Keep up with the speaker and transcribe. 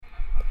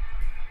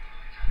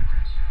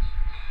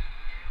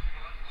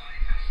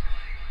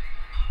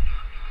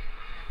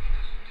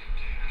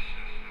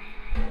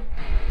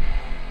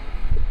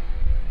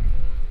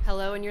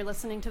Hello, and you're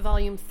listening to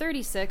Volume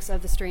 36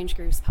 of the Strange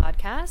Grooves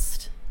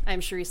podcast.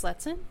 I'm Charisse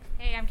Letson.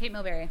 Hey, I'm Kate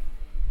Milbury.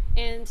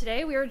 And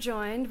today we are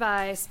joined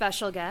by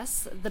special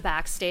guests, the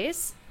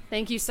Backstays.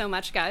 Thank you so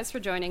much, guys,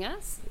 for joining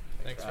us.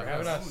 Thanks for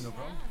having us. No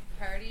problem.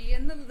 Party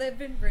in the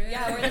living room.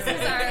 Yeah, this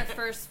is our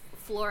first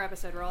floor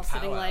episode. We're all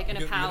sitting like in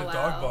a powwow. A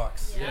dog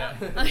box. Yeah.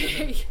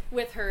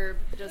 With Herb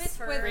just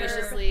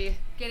graciously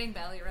getting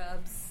belly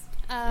rubs.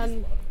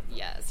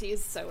 Yes,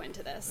 he's so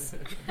into this.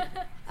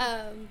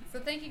 So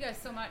thank you guys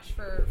so much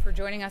for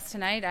joining us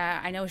tonight.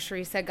 I know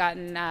Charisse had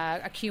gotten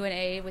a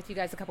Q&A with you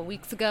guys a couple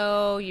weeks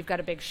ago. You've got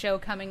a big show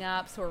coming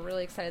up, so we're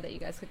really excited that you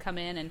guys could come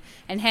in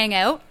and hang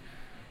out.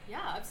 Yeah,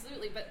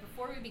 absolutely. But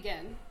before we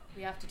begin,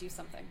 we have to do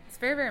something. It's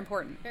very, very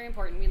important. Very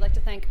important. We'd like to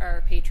thank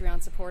our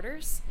Patreon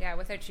supporters. Yeah,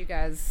 without you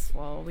guys,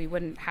 well, we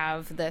wouldn't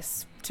have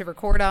this to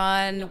record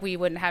on. We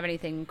wouldn't have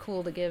anything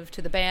cool to give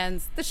to the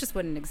bands. This just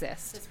wouldn't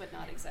exist. This would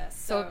not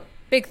exist. So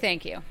big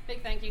thank you.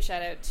 Big thank you.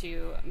 Shout out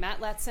to Matt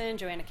Letson,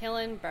 Joanna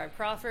Killen, Barb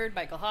Crawford,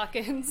 Michael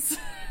Hawkins,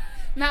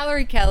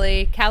 Mallory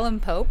Kelly, Callum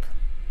Pope,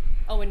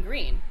 Owen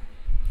Green,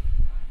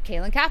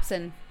 Kaylin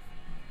Capson.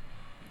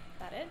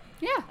 That it?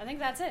 Yeah. I think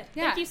that's it.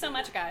 Yeah. Thank you so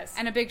much, guys.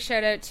 And a big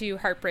shout out to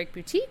Heartbreak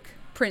Boutique,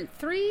 Print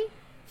 3,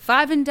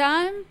 Five and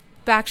Dime,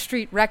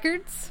 Backstreet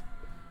Records,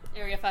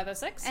 Area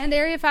 506. And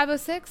Area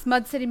 506,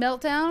 Mud City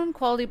Meltdown,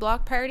 Quality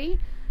Block Party.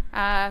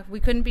 We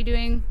couldn't be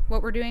doing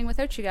what we're doing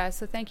without you guys,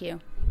 so thank you.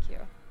 Thank you.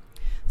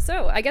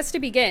 So, I guess to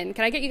begin,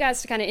 can I get you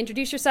guys to kind of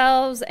introduce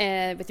yourselves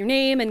and with your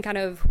name and kind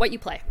of what you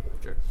play?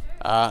 Sure.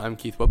 I'm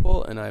Keith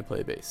Whipple, and I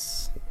play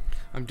bass.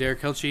 I'm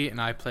Derek Hilchey, and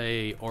I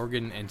play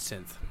organ and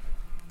synth.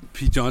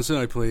 Pete Johnson,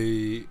 I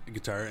play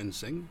guitar and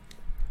sing.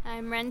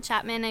 I'm Ren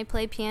Chapman, I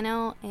play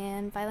piano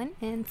and violin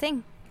and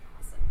sing.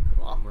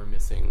 Cool. We're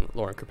missing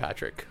Lauren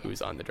Kirkpatrick,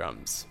 who's on the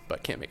drums,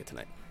 but can't make it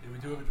tonight. Yeah, we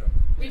do have a drummer.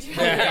 We do.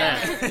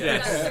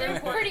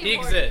 Yes. He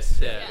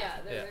exists, yeah.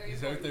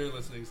 He's out there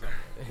listening somewhere.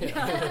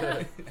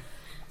 Yeah.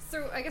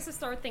 So I guess to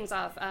start things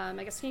off,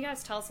 I guess can you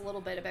guys tell us a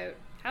little bit about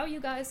how you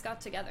guys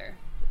got together?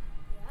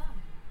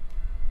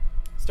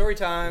 Story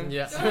time.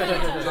 Yeah.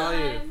 It's all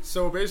you.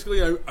 So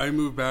basically, I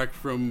moved back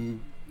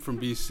from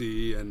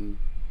BC, and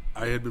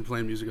I had been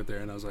playing music out there,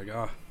 and I was like,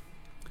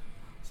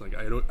 it's like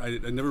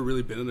I'd never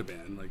really been in a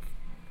band. Like,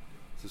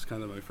 this is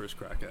kind of my first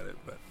crack at it.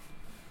 But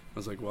I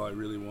was like, well, I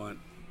really want,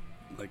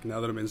 like,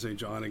 now that I'm in St.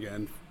 John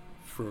again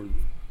for,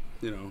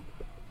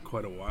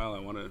 quite a while, I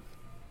want to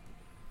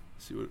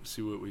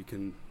see what we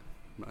can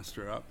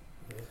muster up.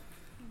 Mm-hmm.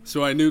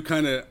 So I knew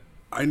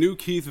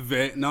Keith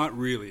not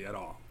really at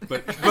all,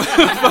 but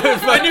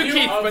I knew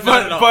Keith, but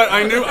not at all. But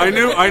I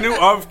knew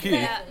of Keith.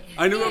 Yeah.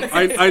 I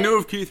knew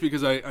of Keith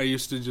because I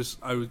used to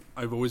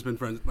I've always been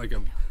friends. Like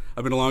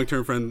I've been a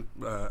long-term friend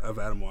of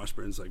Adam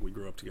Washburn's. Like, we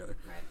grew up together.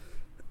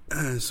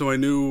 Right. So I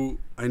knew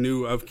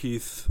of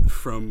Keith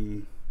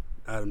from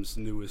Adam's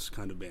newest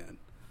kind of band,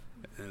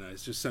 and I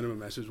just sent him a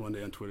message one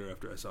day on Twitter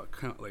after I saw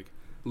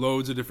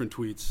loads of different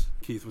tweets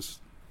Keith was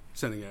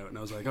sending out, and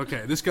I was like,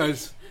 okay, this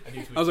guy's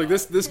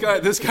this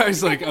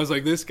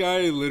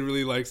guy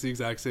literally likes the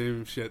exact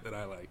same shit that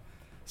I like.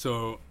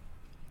 So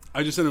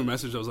I just sent him a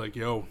message. I was like,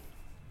 yo,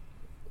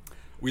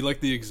 we like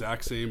the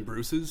exact same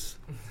Bruces.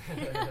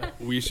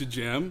 We should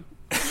jam.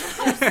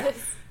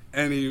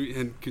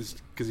 And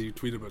because he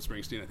tweeted about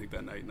Springsteen, I think,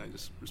 that night, and I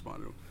just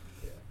responded to him.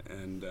 Yeah.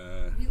 And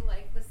we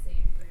like the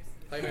same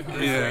Like,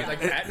 yeah. Like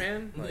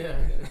Batman? Like, yeah.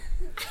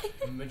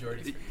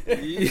 Majority.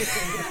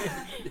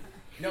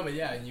 No, but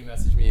yeah, and you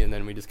messaged me, and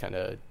then we just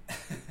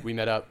we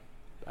met up,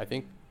 I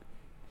think,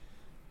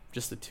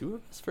 just the two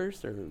of us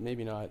first, or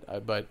maybe not,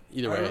 but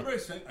either way. I remember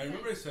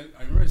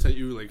I sent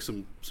you like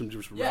some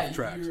just rough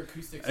tracks,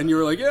 and you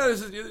were like, yeah,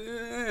 this is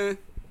this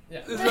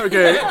is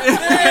okay.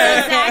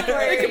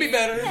 It could be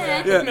better.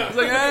 Yeah, no. It's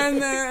like I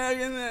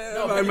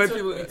might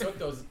be. We took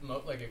those,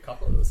 like a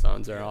couple of those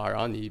songs are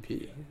on the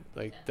EP,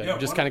 like that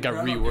just kind of got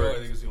reworked. I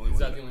think it's the only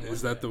one.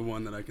 Is that the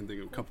one that I can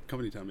think of?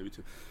 Company Time maybe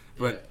too,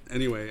 but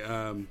anyway,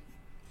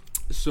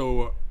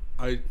 so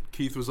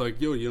Keith was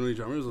like, yo, you know any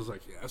drummers? I was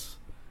like, yes.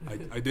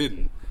 I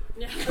didn't.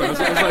 Yeah. But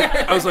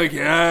I was like,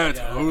 yeah,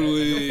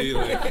 totally.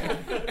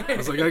 Like, I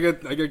was like, I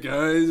got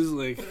guys.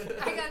 Like,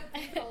 I got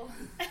people.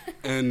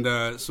 And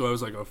so I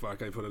was like, oh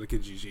fuck! I put out a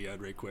Kijiji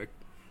ad right quick,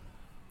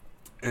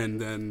 and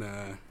then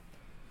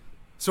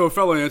so a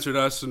fellow answered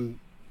us, and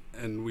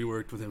we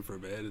worked with him for a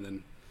bit, and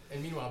then.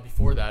 And meanwhile,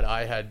 before that,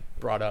 I had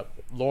brought up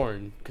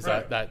Lauren because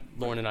that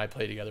Lauren and I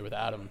play together with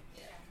Adam.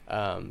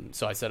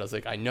 So I was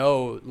like, I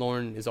know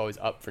Lauren is always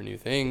up for new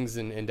things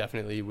and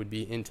definitely would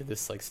be into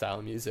this like style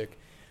of music.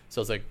 So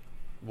I was like,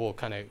 we'll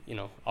kind of,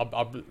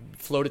 I'll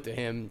float it to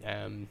him.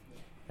 And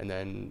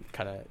then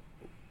kind of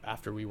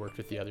after we worked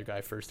with the other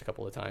guy first a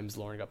couple of times,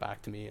 Lauren got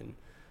back to me, and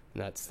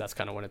that's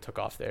kind of when it took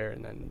off there.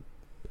 And then,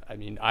 I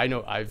mean, I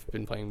know I've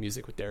been playing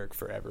music with Derek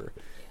forever.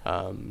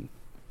 And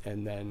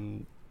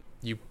then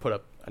you put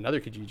up another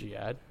Kijiji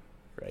ad,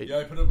 right? Yeah,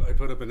 I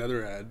put up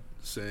another ad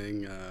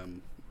saying,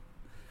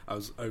 I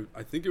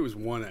think it was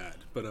one ad,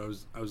 but I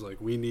was like,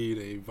 we need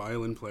a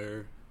violin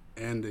player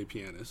and a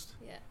pianist.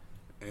 Yeah.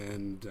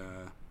 And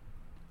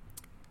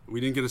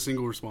We didn't get a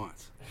single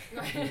response.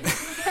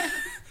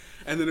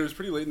 And then it was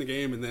pretty late in the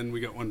game, and then we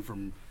got one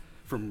from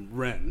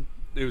Ren.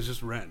 It was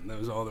just Ren. That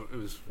was all that it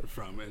was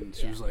from. And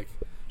she was like,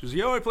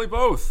 yo, I play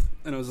both.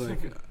 And I was like,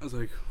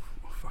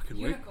 oh,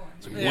 fucking wicked.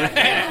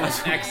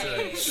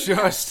 Excellent.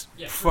 Just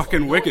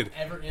fucking wicked.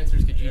 Ever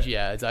answers Kijiji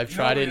ads. I've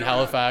tried it in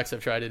Halifax.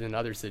 I've tried it in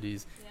other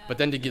cities. But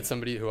then to get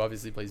somebody who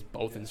obviously plays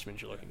both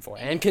instruments you're looking for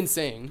and can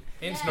sing.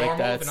 And it's like normal.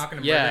 They're not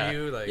going to murder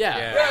you. Like,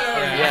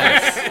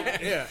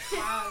 Yeah.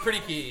 Pretty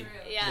key.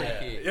 Yeah.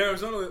 Pretty key. Yeah, it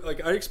was only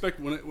like I expect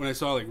when I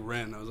saw like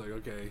Ren, I was like,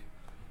 okay,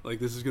 like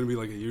this is gonna be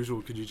like a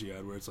usual Kijiji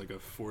ad where it's like a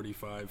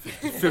 45,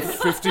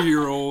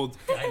 50-year-old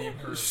Guy named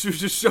Herb. who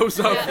just shows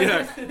up.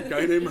 Yeah,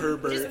 guy named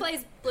Herbert. Just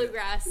plays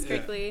bluegrass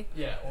strictly.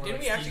 Yeah. Or Didn't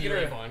like we actually Stevie get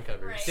Ray a- Vaughan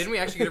covers? Right. Didn't we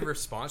actually get a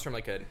response from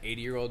like an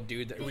 80-year-old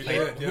dude that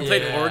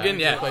played Yeah. organ?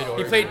 He Yeah, played he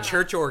organ. played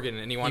church organ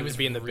and he wanted was to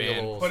be in the real-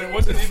 band. But it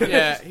wasn't even.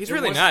 Yeah, he's it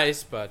really wasn't-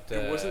 nice, but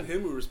It wasn't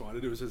him who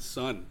responded. It was his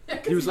son.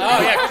 He was Oh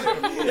like, yeah, he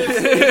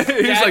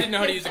dad was like, didn't know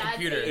how to use a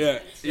computer. yeah.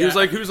 He was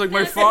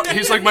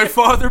like my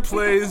father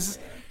plays.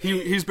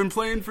 He's been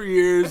playing for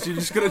years. You're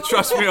just gonna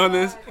trust me on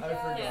this. I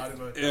forgot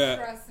about that. Yeah.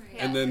 Trust me.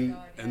 And then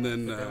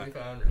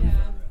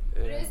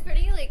But it was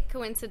pretty like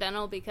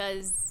coincidental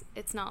because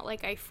it's not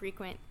like I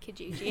frequent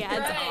Kijiji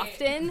ads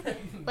often.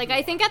 Like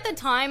I think at the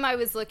time I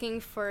was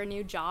looking for a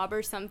new job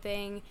or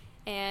something,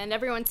 and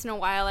every once in a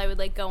while I would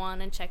like go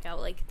on and check out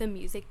like the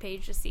music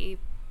page to see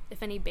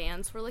if any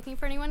bands were looking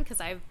for anyone,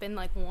 because I've been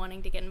like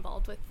wanting to get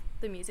involved with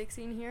the music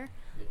scene here.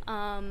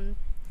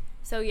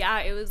 So yeah,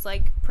 it was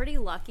like pretty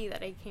lucky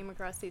that I came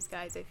across these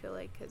guys, I feel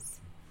like, because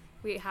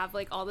we have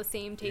like all the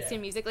same taste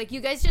in music. Like you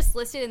guys just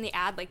listed in the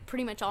ad like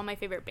pretty much all my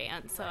favorite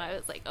bands, so I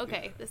was like,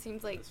 okay, this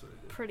seems like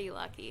pretty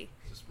lucky.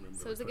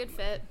 So it was a good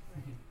fit.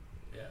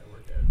 Yeah, it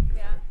worked out.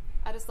 Yeah.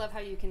 I just love how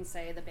you can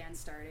say the band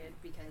started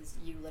because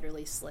you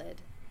literally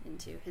slid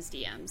into his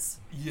DMs.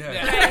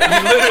 yeah.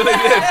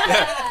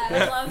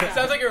 I love that.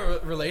 Sounds like a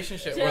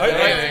relationship.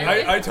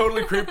 I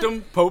totally creeped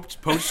him,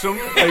 poached him.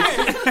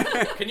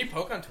 Like, Can you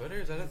poke on Twitter?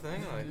 Is that a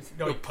thing? Like,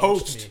 No, he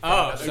poached. me.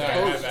 oh, That's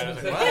sorry. right. My bad. I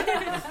was like,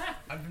 what?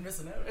 I've been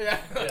missing out. Yeah.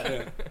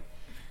 yeah.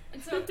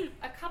 And so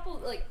a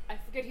couple, like, I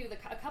forget who,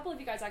 a couple of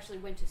you guys actually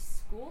went to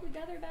school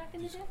together back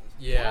in the day?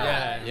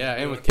 Yeah,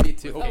 and with Kate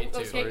too. Oh, Kate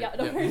okay, sorry. yeah,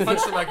 no worries. Punch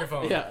the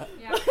microphone.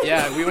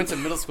 Yeah, we went to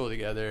middle school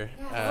together.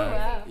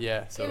 wow.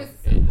 Yeah, so It was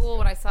so cool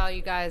when I saw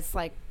you guys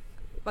like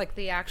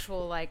the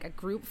actual like a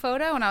group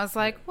photo, and I was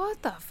like,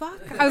 what the fuck?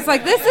 I was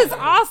like, this is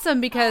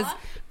awesome because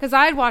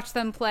I'd watched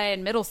them play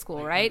in middle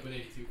school, right?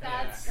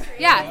 That's crazy.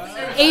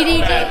 Yeah,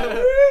 ADD.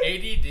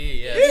 ADD,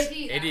 yes.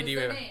 ADD, ADD. that was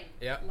their name.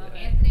 Yeah.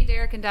 Anthony,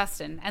 Derek, and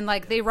Dustin, and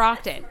like they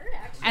rocked it,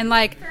 and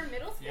like For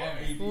middle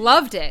school?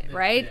 loved it,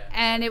 right?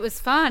 And it was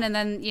fun. And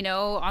then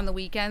on the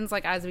weekends,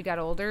 like as we got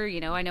older,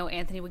 I know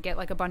Anthony would get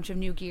like a bunch of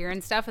new gear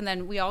and stuff, and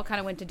then we all kind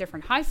of went to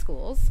different high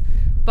schools.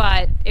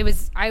 But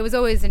I was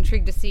always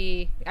intrigued to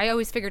see. I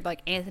always figured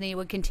like Anthony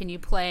would continue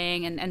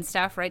playing and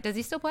stuff, right? Does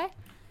he still play?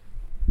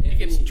 He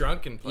gets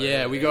drunk and plays.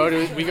 yeah, we go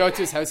to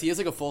his house. He has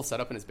like a full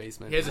setup in his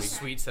basement. He has a Like,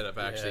 sweet setup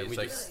actually. Yeah, we It's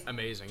like just-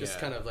 amazing. just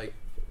yeah. kind of like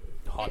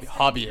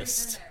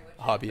hobbyist.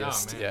 Oh, man. Yeah.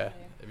 That'd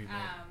be great.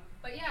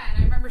 But yeah,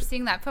 and I remember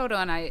seeing that photo,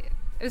 and it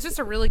was just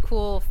a really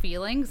cool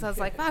feeling. Because I was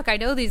like, fuck, I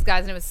know these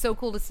guys, and it was so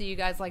cool to see you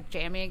guys like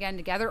jamming again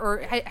together. Or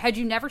had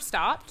you never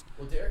stopped?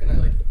 Well, Derek and I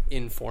like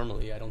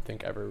informally. I don't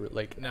think ever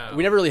like No.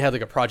 we never really had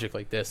like a project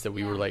like this that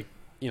we were like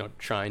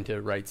trying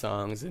to write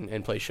songs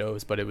and play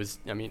shows. But it was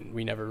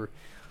we never.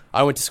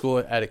 I went to school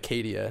at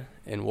Acadia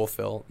in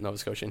Wolfville, Nova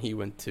Scotia, and he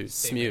went to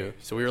SMU.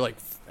 So we were like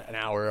an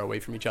hour away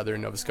from each other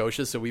in Nova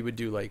Scotia. So we would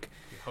do like.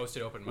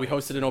 We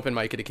hosted an open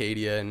mic at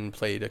Acadia and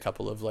played a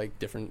couple of like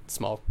different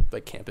small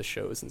like campus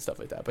shows and stuff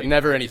like that, but Big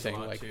never parties a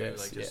anything lot, like too,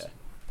 this. like just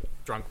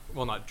drunk.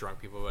 Well, not drunk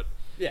people, but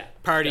Yeah,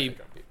 party definitely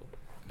drunk people.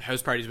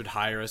 house parties would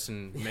hire us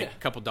and make a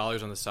couple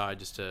dollars on the side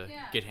just to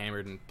get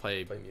hammered and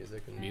play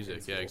music. And music.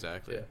 it's Yeah, cool.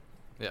 exactly. Yeah.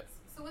 Yeah.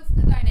 So what's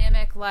the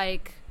dynamic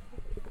like?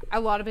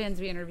 A lot of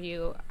bands we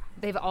interview,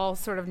 they've all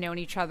sort of known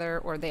each other,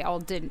 or they all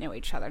didn't know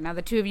each other. Now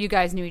the two of you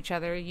guys knew each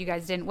other. You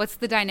guys didn't. What's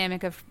the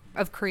dynamic of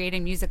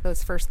creating music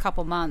those first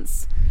couple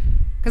months?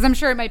 Because I'm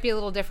sure it might be a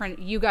little different,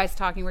 you guys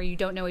talking where you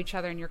don't know each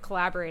other and you're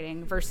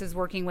collaborating versus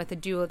working with a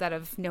duo that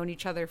have known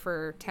each other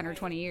for 10 or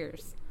 20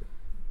 years.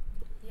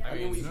 I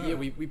mean,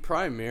 we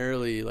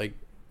primarily like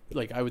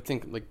I would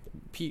think like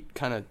Pete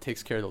kind of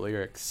takes care of the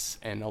lyrics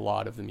and a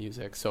lot of the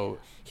music, so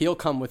he'll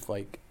come with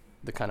like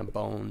the kind of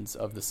bones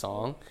of the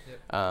song,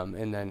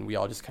 and then we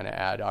all just kind of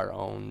add our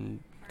own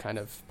kind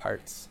of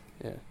parts,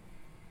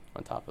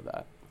 on top of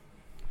that.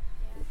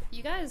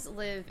 You guys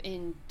live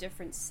in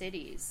different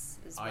cities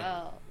as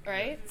well,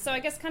 right? So I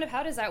guess kind of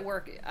how does that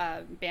work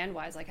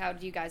band-wise? Like how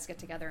do you guys get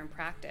together and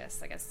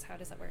practice? I guess how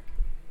does that work?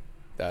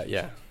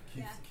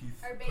 Keith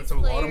Our bass puts a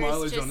lot of player is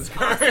mileage on his just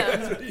car.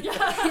 awesome.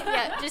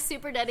 Yeah, just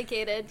super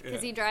dedicated because Yeah.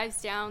 he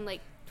drives down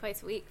like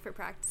twice a week for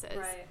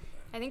practices.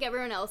 I think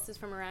everyone else is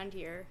from around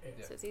here,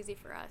 so it's easy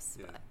for us.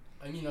 Yeah. But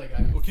I mean, like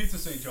I'm Well, Keith's a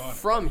St. John.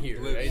 from here,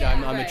 Lives- right? Yeah,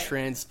 I'm a right.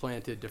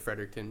 transplanted to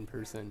Fredericton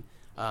person.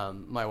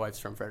 My wife's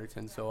from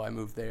Fredericton, so I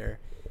moved there.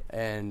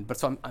 But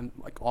so I'm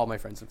like, all my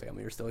friends and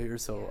family are still here,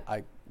 so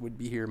I would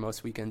be here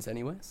most weekends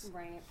anyways.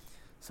 Right.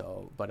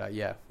 So, but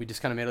yeah, we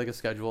just kind of made like a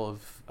schedule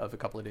of a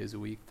couple of days a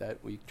week that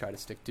we try to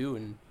stick to,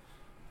 and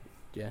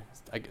yeah,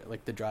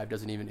 like the drive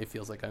doesn't even, it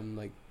feels like I'm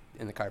like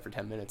in the car for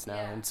 10 minutes now.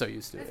 I'm so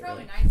used to it. It's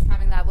probably nice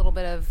having that little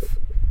bit of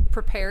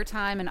prepare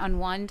time and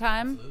unwind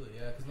time. Absolutely,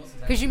 yeah.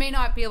 Because you may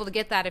not be able to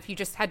get that if you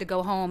just had to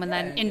go home and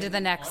then into the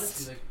next.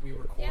 Honestly, like we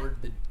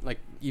record like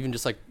even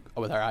just like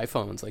with our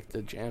iPhones, like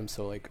the jam,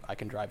 so like I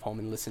can drive home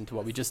and listen to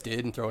what we just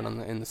did and throw it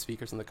in the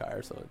speakers in the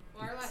car. So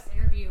Our last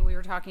interview, we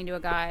were talking to a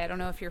guy. I don't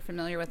know if you're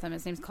familiar with him.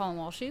 His name's Colin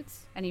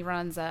Walshoots, and he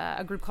runs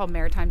a group called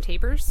Maritime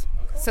Tapers.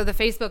 So the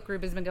Facebook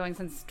group has been going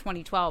since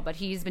 2012, but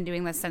he's been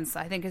doing this since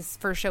I think his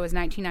first show was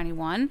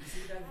 1991.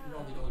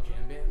 all the old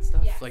jam band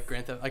stuff, Yes. like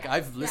Grand Theft. Like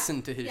I've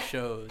listened to his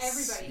shows.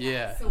 Everybody.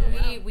 Yeah. So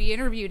we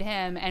interviewed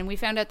him, and we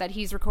found out that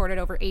he's recorded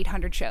over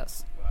 800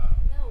 shows.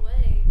 No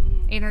way.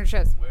 800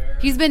 shows.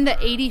 He's been to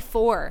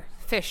 84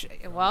 fish.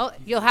 Well,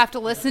 you'll have to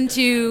listen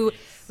to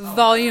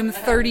volume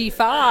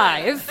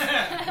 35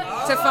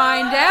 to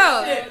find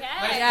out.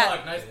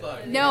 Nice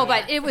plug. No,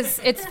 but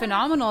it's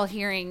phenomenal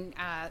hearing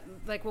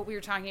like what we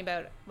were talking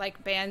about,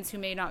 like bands who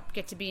may not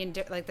get to be in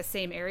like the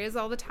same areas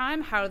all the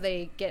time, how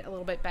they get a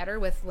little bit better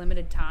with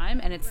limited time,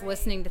 and it's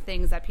listening to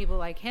things that people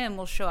like him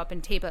will show up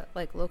and tape at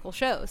like local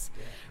shows,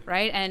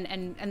 right?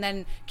 And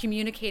then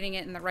communicating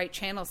it in the right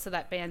channels so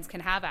that bands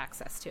can have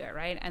access to it,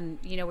 right? And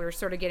we were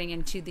sort of getting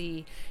into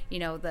the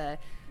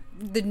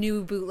the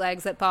new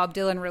bootlegs that Bob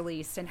Dylan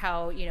released, and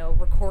how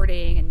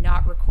recording and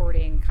not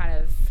recording kind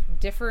of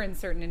differ in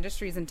certain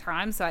industries and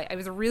times. So it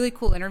was a really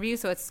cool interview.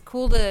 So it's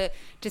cool to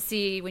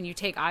see when you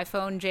take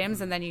iPhone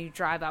jams and then you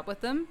drive up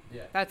with them.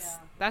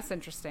 That's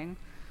interesting.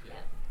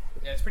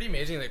 Yeah, it's pretty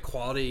amazing the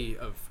quality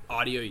of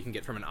audio you can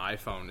get from an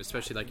iPhone,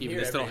 especially like even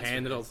this little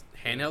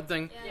handheld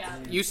thing. Yeah.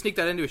 You sneak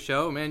that into a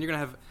show, man, you're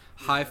gonna have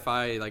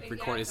hi-fi like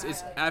recording.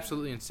 It's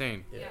absolutely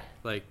insane.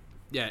 Like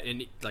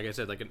and like I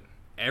said, like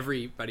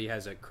everybody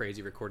has a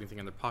crazy recording thing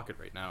in their pocket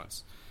right now.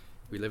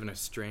 We live in a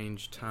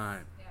strange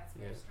time.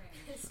 Yeah, it's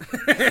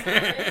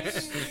very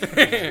strange.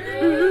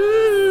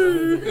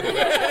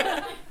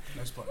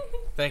 Nice plug.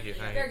 Thank you.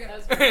 Very good. That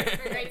was great.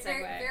 Great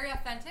Very, segue. very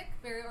authentic,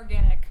 very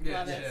organic.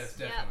 Love it.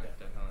 Definitely.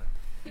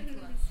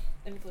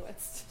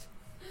 Influenced.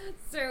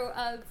 So,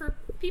 for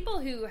people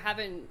who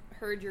haven't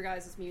heard your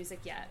guys' music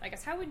yet, I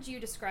guess how would you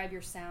describe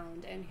your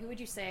sound, and who would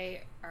you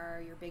say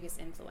are your biggest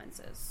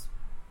influences?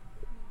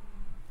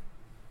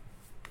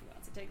 Who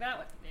wants to take that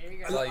one? There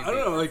you go. I don't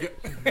know.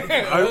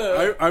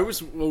 Like, I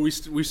was. Well, we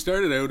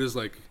started out as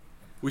like,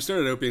 we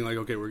started out being like,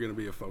 okay, we're gonna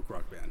be a folk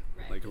rock band,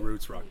 like a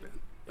roots rock band,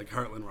 like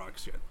Heartland rock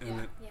shit.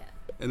 And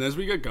and as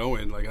we got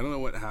going, like I don't know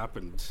what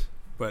happened,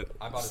 but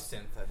I bought a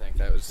synth. I think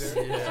that was.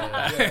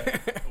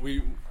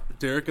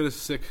 Derek got a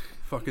sick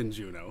fucking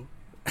Juno.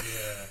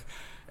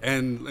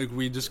 And like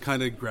we just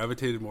kind of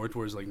gravitated more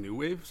towards like new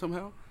wave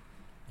somehow.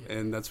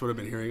 And that's what I've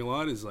been hearing a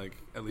lot is like,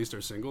 at least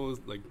our single,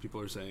 like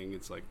people are saying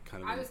it's like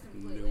kind of I was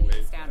new completely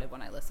wave. astounded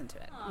when I listened to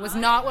it. It was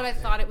not what I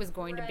thought it was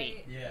going to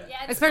be.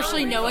 It's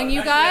Especially so knowing weird.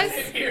 you guys.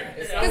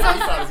 Because I was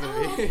like,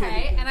 oh,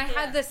 okay. And I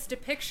had this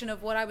depiction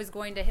of what I was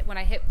going to hit when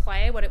I hit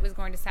play, what it was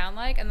going to sound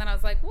like. And then I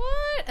was like,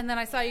 what? And then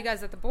I saw you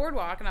guys at the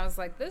boardwalk, and I was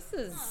like, this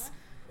is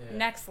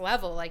next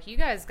level. Like, you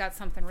guys got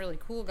something really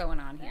cool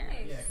going on here.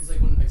 Yeah, because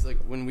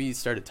when we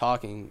started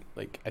talking,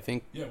 like I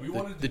think we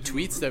wanted the to do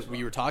tweets that roots we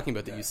rock. were talking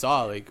about that you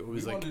saw, like it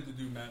was We like wanted to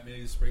do Matt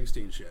May's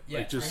Springsteen shit. yeah,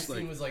 like, just Springsteen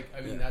like was like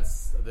I mean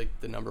that's like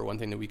the number one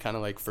thing that we kind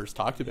of like first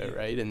talked about,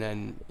 right? And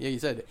then you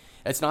said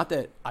it's not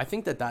that I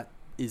think that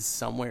is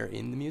somewhere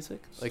in the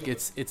music, like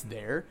it's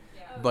there,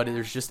 but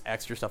there's just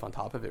extra stuff on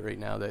top of it right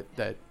now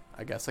that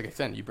I guess like I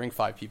said, you bring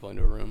 5 people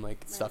into a room,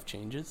 like stuff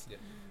changes.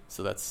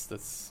 So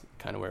that's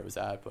kind of where it was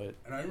at. But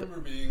and I remember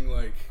being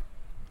like,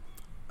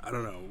 I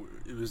don't know,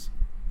 it was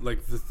like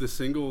the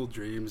single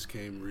Dreams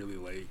came really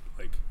late.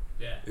 Like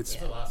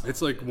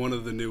it's like one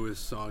of the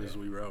newest songs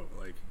we wrote.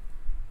 Like,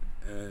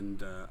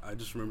 and I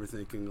just remember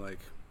thinking like,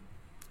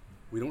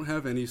 we don't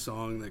have any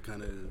song that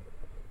kind of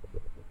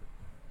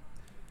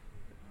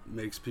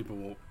makes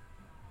people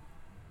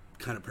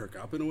kind of perk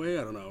up in a way.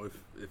 I don't know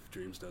if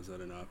Dreams does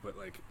that or not, but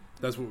like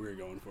that's what we were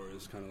going for.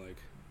 Is kind of like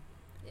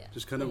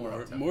just kind of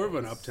more of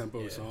an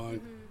up-tempo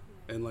song.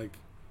 And like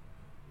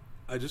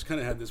I just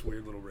kind of had this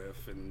weird little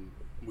riff, and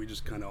we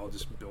just kind of all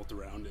just built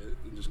around it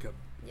and just kept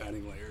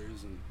adding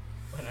layers. And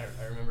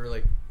I remember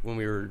like when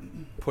we were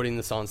putting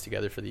the songs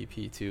together for the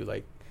EP too,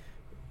 like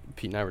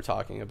Pete and I were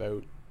talking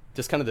about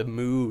just kind of the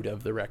mood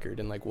of the record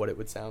and like what it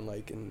would sound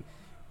like, and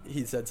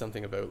he said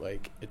something about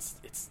like it's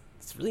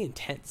really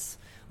intense.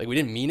 Like we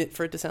didn't mean it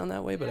for it to sound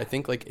that way, but I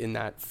think like in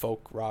that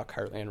folk rock,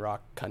 heartland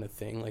rock kind of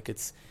thing, like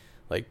it's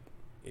like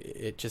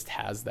it just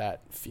has that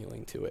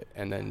feeling to it.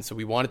 And then so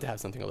we wanted to have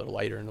something a little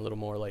lighter and a little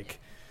more like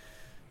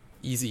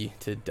easy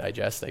to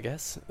digest, I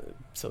guess.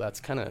 So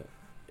that's kind of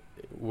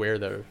where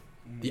the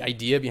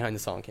idea behind the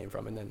song came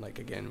from. And then like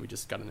again, we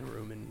just got in the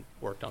room and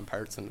worked on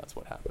parts, and that's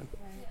what happened.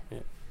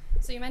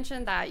 So you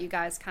mentioned that you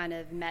guys kind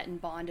of met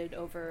and bonded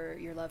over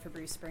your love for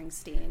Bruce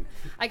Springsteen.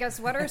 I guess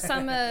what are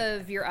some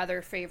of your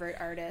other favorite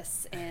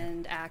artists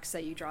and acts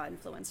that you draw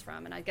influence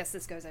from? And I guess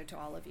this goes out to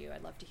all of you.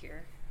 I'd love to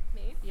hear.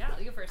 Me? Yeah,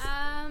 you go first.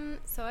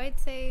 So I'd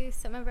say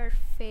some of our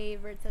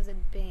favorites as a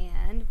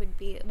band would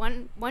be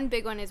one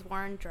big one is War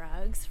on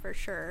Drugs for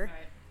sure.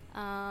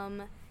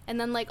 Right. And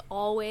then like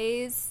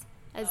Always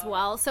as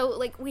well. So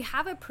like we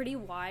have a pretty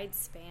wide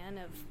span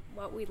of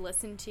what we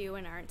listen to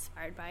and are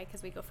inspired by,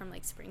 because we go from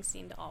like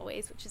Springsteen to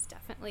Always, which is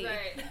definitely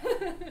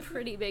a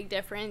pretty big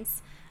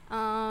difference.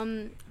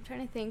 I'm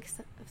trying to think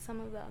of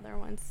some of the other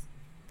ones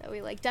that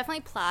we like.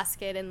 Definitely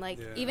Plaskett and like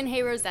even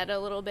Hey Rosetta a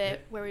little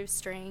bit, where we have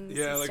strings.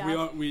 Yeah, and like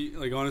stuff. we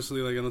like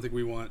honestly, like I don't think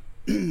we want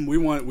we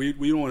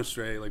don't want to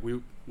stray. Like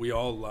we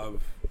all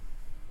love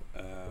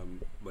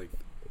like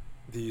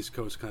the East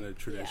Coast kind of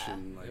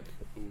tradition. Like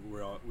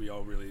we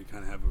all really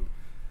kind of have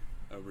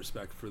a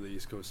respect for the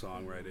East Coast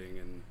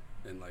songwriting and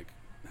like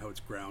how it's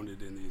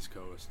grounded in the East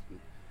Coast. And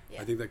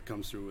I think that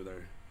comes through with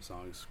our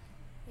songs.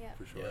 Yeah,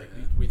 for sure.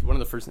 Yeah, like one of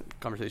the first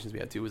conversations we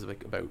had too was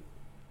like about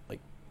like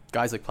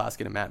guys like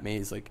Plaskett and Matt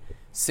Mays like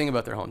sing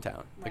about their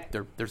hometown. Like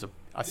there's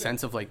a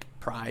sense of like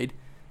pride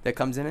that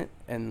comes in it,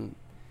 and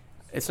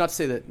it's not to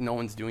say that no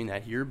one's doing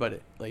that here,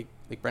 but like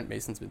Brent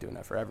Mason's been doing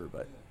that forever.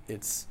 But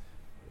it's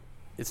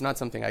not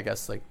something, I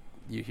guess, like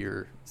you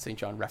hear St.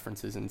 John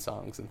references in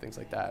songs and things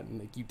like that, and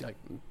like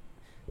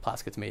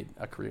Plaskett's made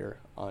a career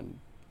on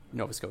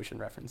Nova Scotian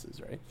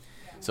references, right?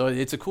 Yeah. So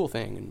it's a cool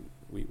thing, and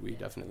we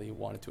definitely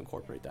wanted to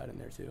incorporate that in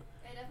there too.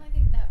 I definitely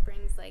think that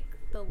brings like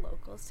the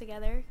locals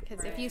together,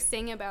 because if you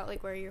sing about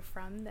like where you're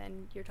from,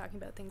 then you're talking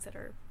about things that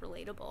are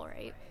relatable,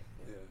 right?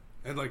 Yeah,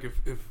 and like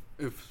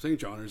if St.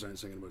 Johners aren't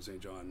singing about St.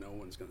 John, no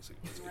one's gonna sing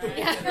about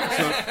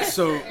St. John.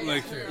 So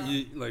like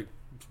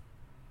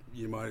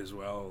you might as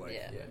well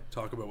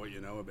talk about what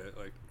you know a bit,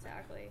 like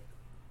exactly.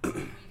 We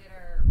did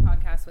our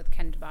podcast with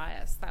Ken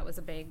Tobias. That was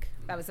a big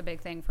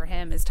thing for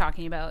him, is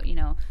talking about, you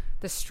know,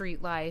 the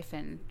street life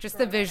and just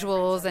the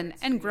visuals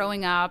and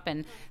growing up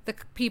and the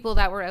people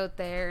that were out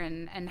there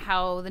and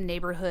how the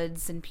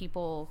neighborhoods and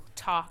people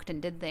talked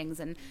and did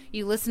things. And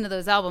you listen to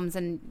those albums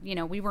and, you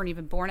know, we weren't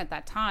even born at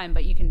that time,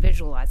 but you can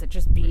visualize it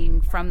just being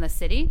from the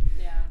city.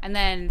 Yeah. And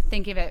then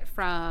think of it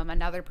from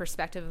another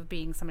perspective of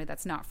being somebody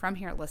that's not from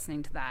here,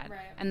 listening to that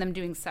and them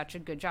doing such a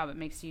good job. It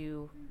makes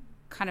you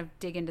kind of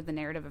dig into the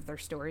narrative of their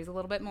stories a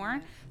little bit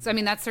more. So I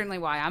mean, that's certainly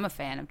why I'm a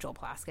fan of Joel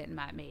Plaskett and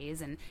Matt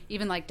Mays, and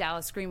even like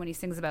Dallas Green when he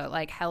sings about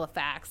like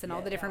Halifax and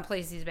all the different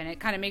places he's been. It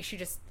kind of makes you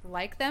just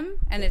like them,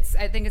 and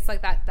I think it's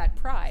like that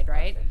pride,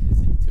 right?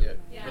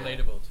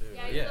 Relatable too.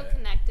 Yeah, you feel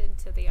connected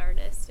to the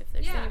artist if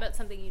they're singing about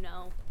something you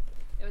know.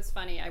 It was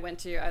funny. I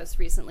was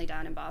recently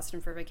down in Boston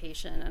for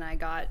vacation, and I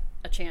got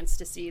a chance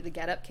to see the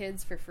Get Up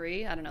Kids for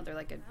free. I don't know, they're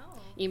like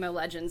emo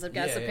legends, I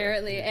guess,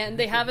 apparently. And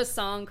they have a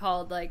song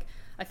called like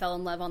I Fell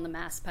in Love on the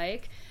Mass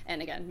Pike, and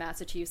again,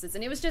 Massachusetts.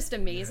 And it was just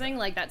amazing,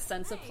 like that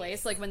sense of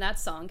place. Like when that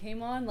song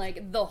came on,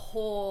 like the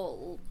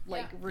whole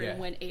room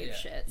went ape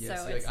shit. Yeah,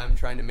 so see, like I'm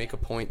trying to make a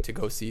point to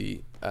go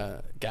see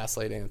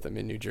Gaslight Anthem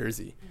in New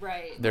Jersey.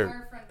 Right.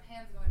 Our friend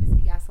Pam's going to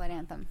see Gaslight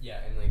Anthem.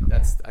 Yeah, and like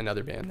that's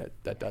another band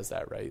that does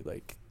that, right?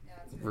 Like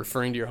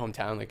referring to your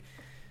hometown, like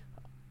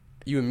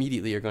you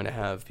immediately are going to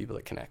have people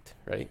that connect,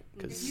 right?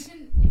 Because if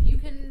you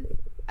can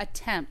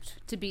attempt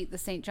to beat the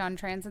St. John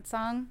Transit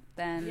song,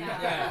 then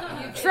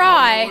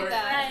try.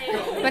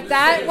 But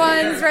that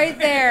one's right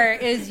there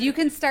is you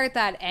can start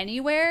that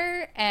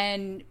anywhere,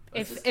 and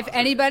if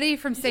anybody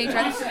from St.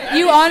 John,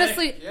 you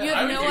honestly you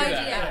have no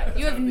idea.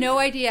 You have no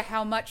idea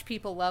how much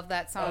people love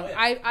that song.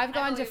 I've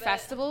gone to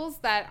festivals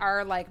that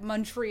are like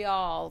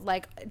Montreal,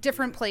 like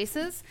different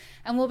places,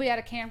 and we'll be at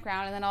a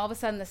campground, and then all of a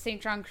sudden the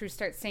St. John crew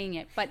starts singing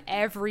it, but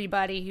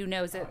everybody who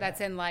knows it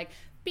that's in like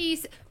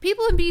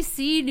people in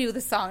BC knew the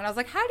song, and I was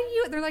like, how do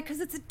you? They're like, because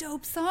it's a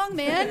dope song,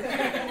 man.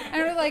 And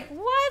we're like,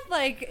 what?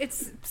 Like,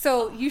 it's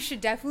so you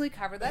should definitely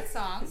cover that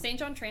song. St.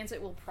 John Transit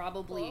will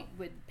probably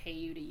would pay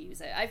you to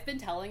use it. I've been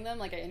telling them,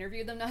 like I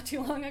interviewed them not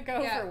too long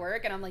ago for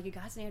work, and I'm like, you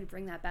guys need to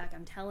bring that back.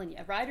 I'm telling you,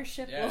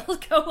 ridership will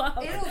go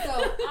up. It'll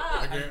go up.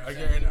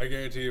 I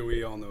guarantee you,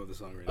 we all know the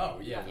song right now. Oh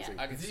yeah,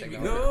 I can sing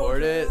it. No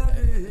Record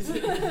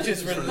it.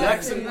 Just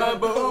relaxing my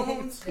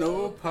bones,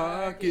 no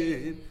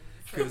parking.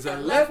 'Cause I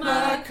left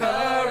my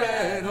car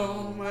at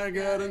home, I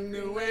got a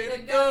new way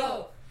to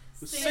go.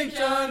 St.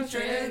 John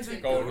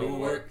Transit, go to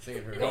work,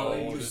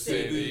 go to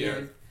save the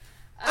earth.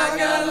 I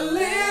got a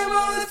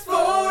limo that's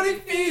 40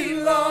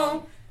 feet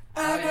long.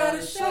 I got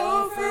a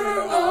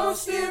chauffeur on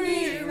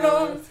steering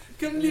road.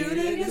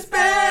 Commuting is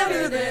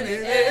better than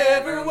it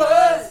ever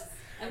was.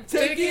 I'm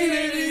taking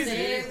it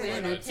easy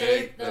when I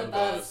take the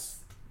bus.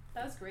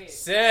 That was great.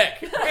 Sick.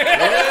 So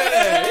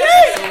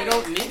we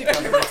don't need to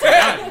cover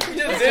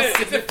this.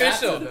 It's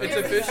official. It's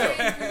official.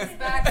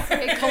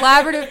 A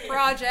collaborative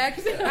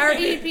project. Our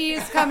EP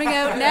is coming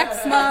out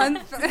next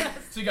month.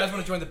 So you guys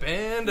want to join the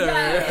band? Or?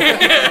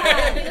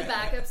 I'll be the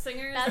backup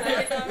singer.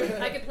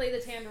 I could play the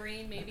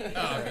tambourine, maybe.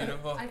 Oh,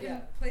 beautiful. I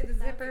can play the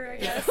zipper, I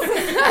guess.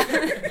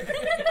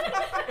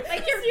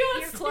 Like your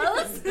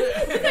clothes?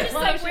 Just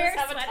like wear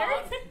a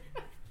sweater?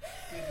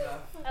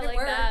 I like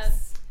that.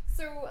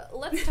 So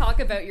let's talk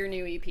about your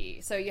new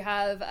EP. So you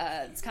have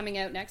it's coming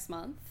out next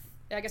month.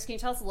 I guess can you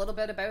tell us a little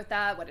bit about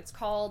that? What it's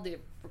called, the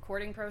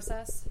recording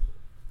process?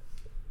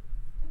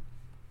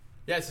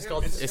 Yeah, it's just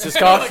called.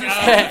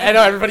 I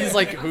know everybody's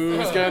like,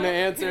 who's gonna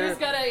answer? Who's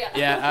gonna? It's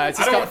just I don't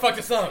called. want to fuck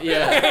this up.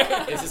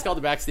 Yeah, it's just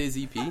called the Backstays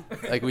EP.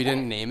 Like we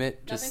didn't name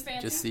it, just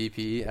the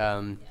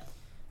EP.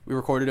 We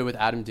recorded it with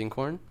Adam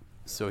Dinkhorn,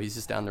 so he's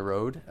just down the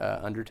road.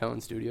 Undertone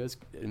Studios,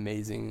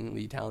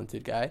 amazingly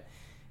talented guy.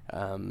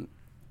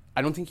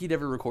 I don't think he'd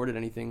ever recorded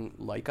anything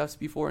like us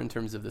before in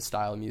terms of the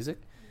style of music.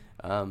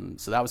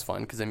 So that was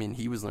fun because I mean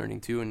he was learning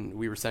too, and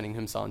we were sending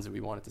him songs that we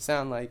wanted to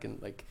sound like,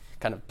 and like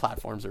kind of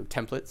platforms or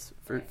templates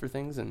for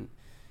things, and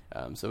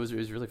so it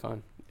was really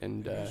fun.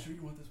 And Are you sure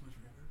you want this much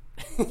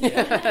reverb?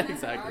 yeah,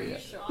 exactly.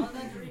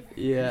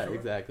 Yeah,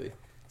 exactly.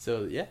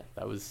 So yeah,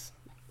 that was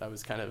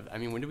kind of. I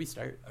mean, when did we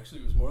start?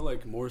 Actually, it was more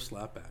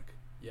slapback.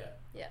 Yeah,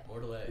 Yeah. more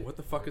delay. What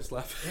the fuck is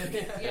slapback?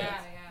 Yeah.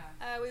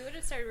 We would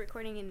have started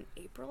recording in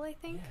April, I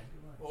think.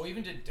 Well, we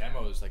even did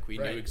demos. Like we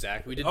Right. knew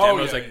exactly. We did Oh,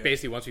 demos yeah, like yeah.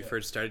 basically once we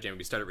first started jamming,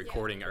 we started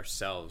recording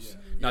ourselves,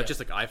 Yeah. not just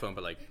like iPhone,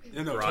 but like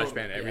Yeah, no, GarageBand,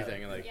 totally.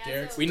 everything. And like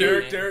Yeah, so- we knew.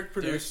 Derek Derek's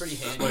produced pretty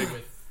handy like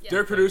with.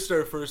 Derek produced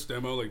our first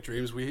demo, like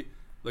Dreams. We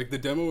like the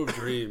demo of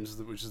Dreams,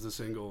 which is the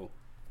single,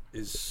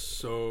 is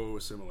so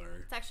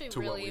similar. It's actually to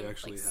what really we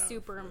actually have.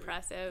 super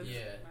impressive.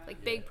 Yeah.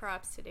 Like big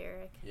props to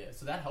Derek. Yeah,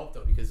 so that helped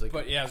though because like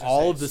But, yeah, I was gonna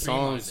all say, of the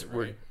streamlined songs it,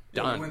 were right?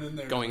 Yeah, we went in done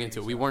there going writing into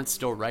it. We stuff. weren't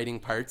still writing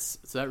parts,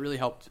 so that really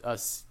helped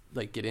us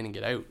like get in and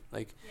get out.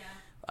 Like,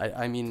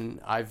 I mean,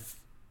 I've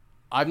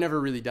never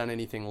really done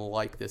anything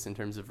like this in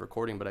terms of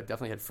recording, but I've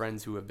definitely had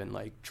friends who have been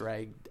like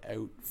dragged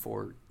out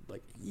for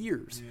like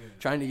years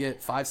trying to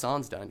get 5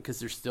 songs done because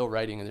they're still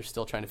writing and they're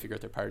still trying to figure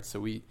out their parts. So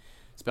we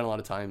spent a lot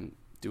of time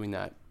doing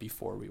that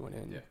before we went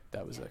in. Yeah.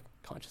 That was a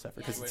conscious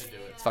effort because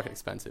it's fucking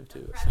expensive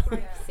too. Prep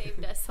work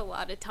saved us a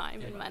lot of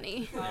time and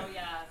money. Oh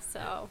yeah.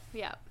 So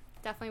yeah,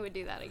 definitely would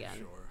do that again.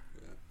 Sure.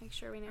 Yeah. Make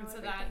sure we know. So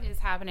everything. that is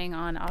happening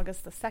on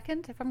August the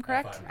 2nd, if I'm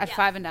correct? 5 At Yeah.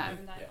 5 and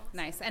Dime. Yeah.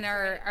 Nice. And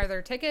are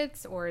there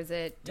tickets or is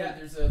it? Yeah,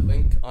 there's a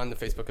link on the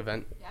Facebook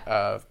event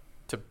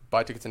to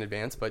buy tickets in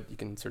advance, but you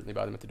can certainly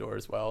buy them at the door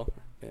as well.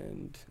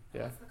 And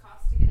yeah, What's the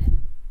cost to get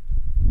in?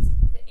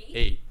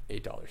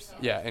 $8.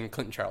 Yeah, and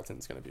Clinton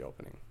Charlton's going to be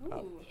opening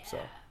up. So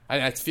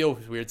I feel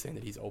weird saying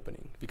that he's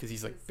opening because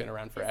he's like been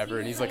around forever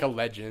and he's like a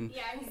legend.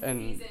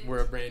 And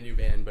we're a brand new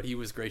band, but he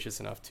was gracious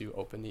enough to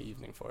open the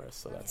evening for us,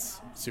 so that's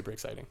super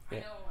exciting. Yeah.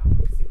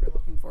 I'm super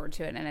looking forward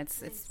to it, and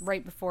it's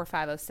right before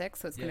 506,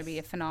 so it's going to be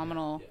a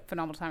phenomenal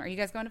time. Are you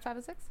guys going to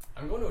 506?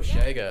 I'm going to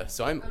Oshaga,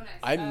 so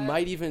I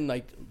might even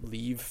like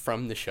leave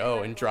from the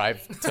show and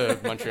drive to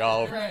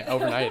Montreal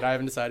overnight. I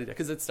haven't decided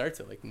because it starts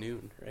at like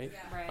noon, right?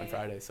 On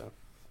Friday. So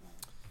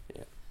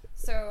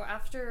So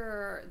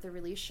after the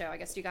release show, I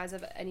guess do you guys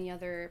have any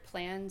other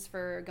plans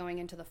for going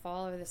into the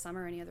fall or the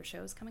summer? Any other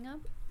shows coming up?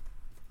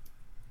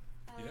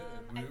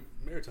 Yeah,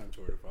 Maritime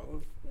tour to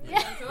follow.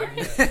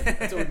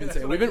 that's what we've been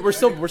saying.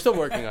 We're still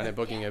working on it,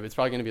 booking it. It's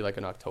probably going to be like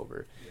in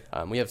October.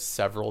 We have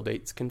several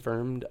dates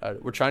confirmed.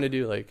 We're trying to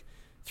do like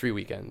 3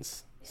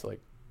 weekends, so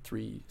like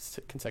 3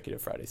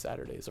 consecutive Friday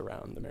Saturdays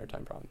around the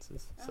Maritime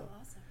provinces. So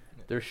awesome.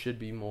 there should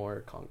be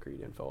more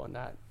concrete info on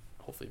that,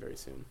 hopefully very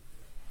soon.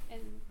 And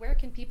where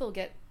can people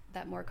get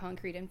that more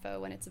concrete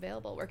info when it's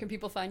available? Where can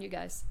people find you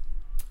guys?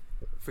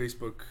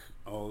 Facebook,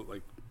 all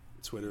like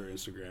Twitter,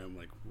 Instagram,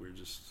 like we're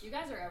just You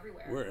guys are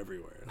everywhere. we're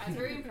everywhere. I'm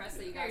very impressed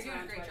that you guys You're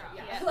are doing on a great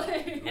Twitter.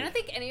 job. Yeah. I don't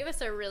think any of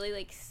us are really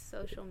like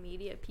social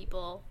media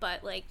people,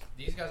 but like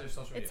These guys are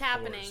social media. It's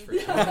happening. whores, for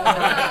sure.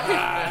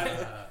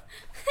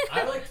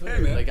 I like Twitter.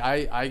 Hey, man. Like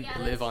I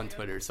live on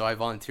Twitter, so I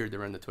volunteered to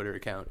run the Twitter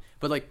account.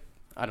 But like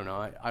I don't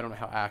know. I don't know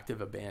how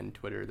active a band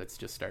Twitter that's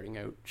just starting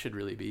out should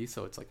really be.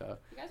 So it's like You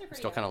guys are pretty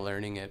still kind of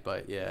learning it.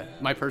 But yeah,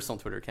 my personal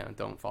Twitter account,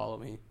 don't follow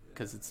me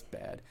because it's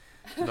bad.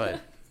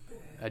 But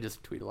I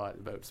just tweet a lot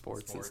about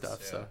sports and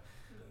stuff. So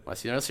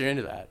unless you're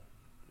into that,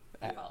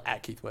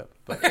 at Keith Whip.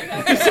 But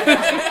just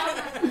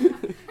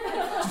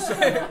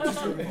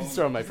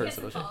throw my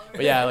personal shit.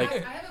 But yeah, like I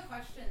have a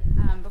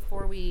question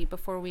before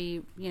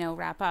we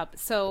wrap up.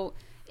 So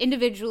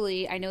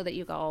individually, I know that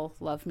you all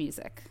love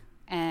music,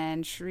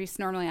 and Charisse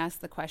normally asks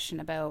the question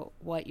about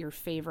what your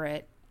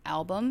favorite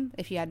album,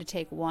 if you had to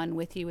take one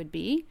with you, would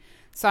be.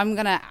 So I'm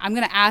gonna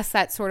ask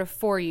that sort of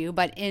for you,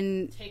 but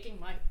taking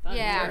my thunder.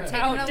 Yeah, taking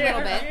it a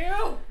little bit.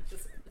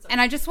 And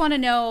I just want to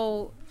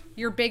know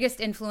your biggest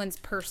influence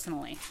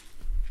personally.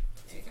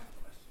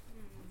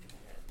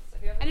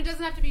 And it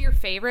doesn't have to be your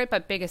favorite,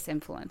 but biggest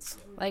influence.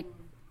 Like,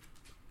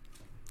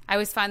 I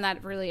always find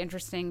that really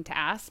interesting to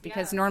ask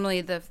because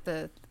normally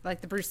the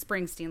like the Bruce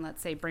Springsteen,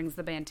 let's say, brings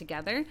the band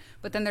together,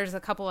 but then there's a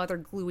couple other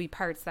gluey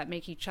parts that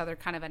make each other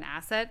kind of an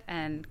asset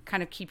and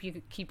kind of keep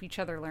each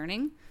other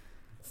learning.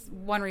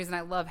 One reason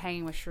I love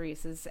hanging with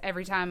Charisse is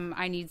every time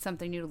I need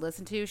something new to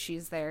listen to,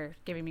 she's there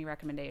giving me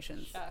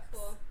recommendations. Shucks.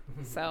 Cool.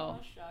 So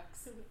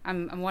Shucks.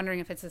 I'm wondering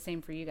if it's the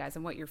same for you guys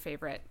and what your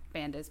favorite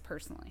band is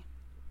personally.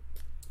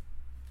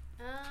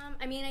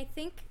 I mean, I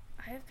think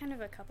I have kind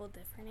of a couple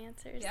different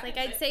answers. Yeah. Like,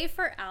 I'd say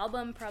for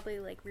album, probably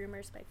like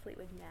Rumors by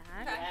Fleetwood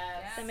Mac.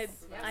 Yes.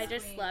 I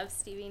just love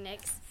Stevie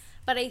Nicks.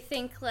 But I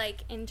think,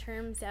 like, in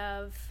terms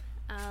of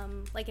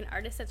like an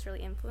artist that's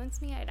really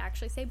influenced me, I'd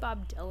actually say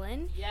Bob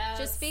Dylan. Yes.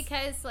 Just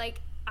because, like,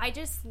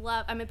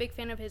 I'm a big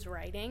fan of his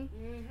writing,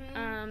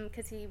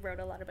 because he wrote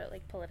a lot about,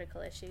 like,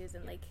 political issues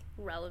and, like,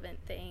 relevant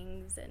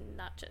things and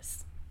not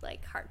just,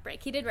 like,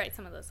 heartbreak. He did write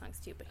some of those songs,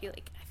 too, but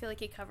I feel like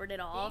he covered it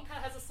all. He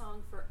kind of has a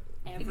song for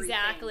everything.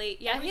 Exactly.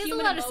 Yeah, Every he has a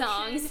human lot emotion, of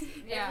songs.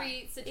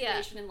 Every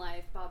situation in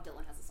life, Bob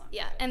Dylan has a song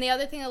Yeah, for it. and the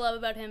other thing I love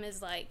about him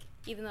is, like,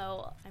 even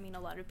though, I mean,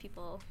 a lot of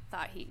people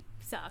thought he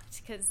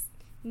sucked, because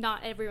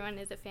not everyone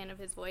is a fan of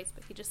his voice,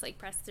 but he just, like,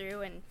 pressed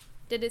through and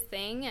did his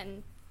thing,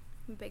 and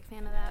I'm a big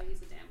fan of that.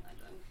 He's a damn legend.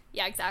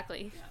 Yeah,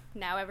 exactly. Yeah.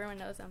 Now everyone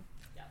knows him.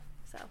 Yeah.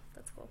 So,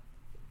 that's cool.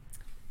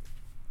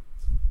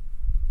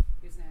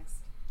 Who's next?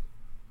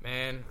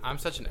 Man, I'm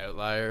such an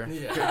outlier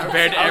Yeah.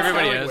 compared to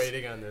everybody I was else.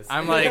 waiting on this.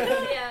 I'm like,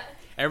 Yeah.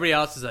 everybody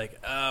else is like,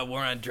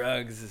 we're on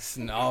drugs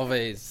and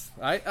always.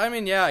 I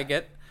mean, yeah, I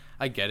get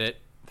it.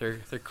 They're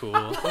cool,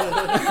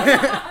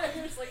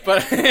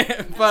 but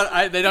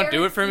they don't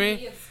do it for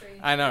me.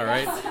 I know,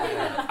 right?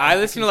 I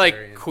listen to like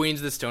Experience. Queens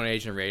of the Stone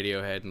Age and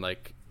Radiohead and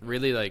like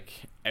really like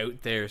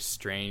out there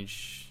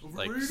strange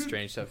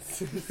strange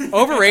stuff.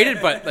 Overrated,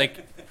 but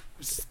like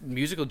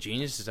musical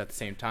geniuses at the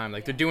same time.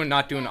 Like they're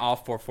not doing all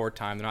 4/4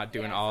 time. They're not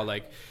doing all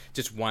like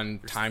just one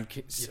time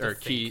or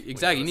key.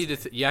 Exactly.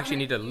 You actually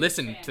need to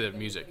listen to the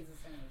music.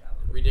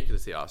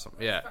 Ridiculously awesome.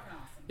 Yeah.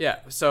 Yeah.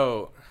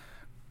 So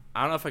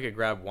I don't know if I could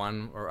grab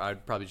one, or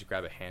I'd probably just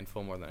grab a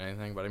handful more than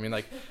anything. But I mean,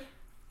 like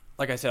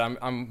I said,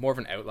 I'm more of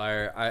an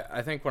outlier.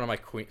 I think one of my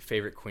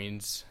favorite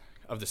Queens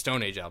of the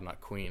Stone Age album, not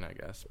Queen, I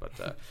guess,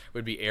 but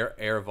would be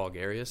Era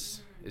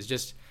Vulgarius. It's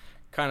just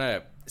kind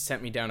of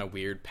sent me down a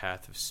weird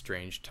path of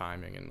strange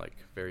timing and like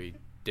very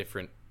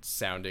different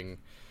sounding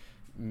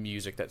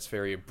music that's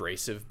very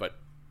abrasive but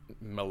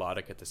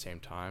melodic at the same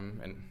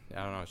time. And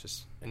I don't know, it's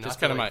just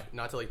kind of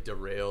not to like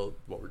derail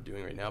what we're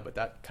doing right now, but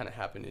that kind of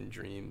happened in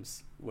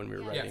Dreams when we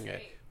were writing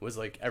it. Was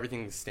like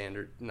everything's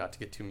standard, not to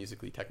get too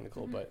musically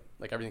technical, but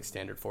like everything's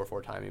standard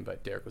 4/4 timing.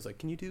 But Derek was like,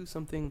 "Can you do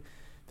something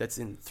that's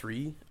in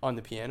 3 on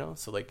the piano?"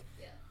 So like,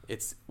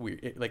 it's weird.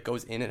 It like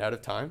goes in and out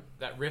of time.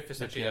 that riff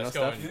essentially piano that's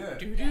going. stuff.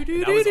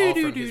 That was all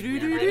from his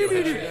weird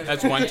Radiohead.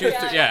 That's 1, 2, 3.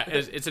 Yeah,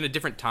 it's in a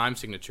different time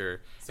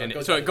signature, So and it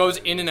goes so back it goes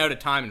and in and out of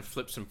time and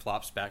flips and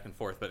flops back and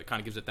forth. But it kind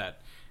of gives it that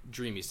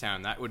dreamy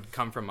sound that would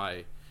come from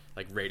my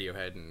like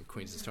Radiohead and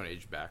Queens of the Stone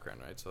Age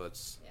background, right? So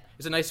it's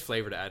a nice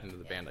flavor to add into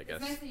the band, I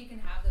guess. It's nice that you can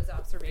have those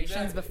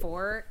observations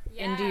before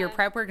and do your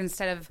prep work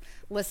instead of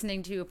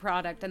listening to a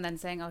product and then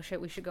saying, "Oh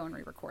shit, we should go and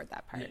re-record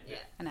that part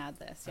and add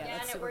this." Yeah, Yeah,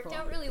 that's and it super worked cool.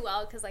 out really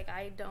well because, like,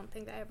 I don't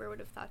think I ever would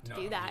have thought to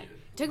do that. neither.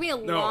 It took me a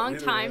No, long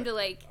neither time did I. to,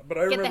 like, But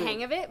I get the remember-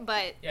 hang of it,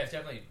 but Yeah, it's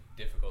definitely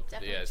difficult to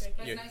do. Definitely Yes. tricky.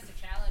 But it's nice to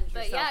challenge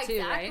but yourself yeah, too,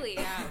 exactly. right?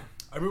 Yeah.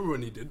 I remember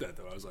when he did that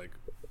though. I was like,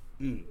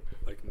 this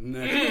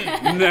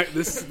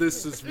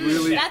is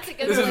really That's a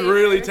good this is one.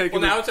 really taking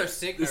Well, now it's our this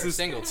single. is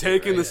too,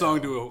 taking right? the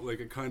song to a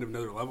kind of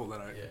another level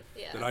that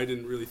Yeah. I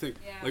didn't really think.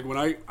 Yeah. Like when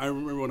I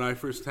remember when I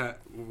first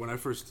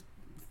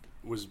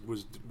was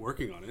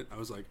working on it, I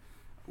was like,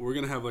 we're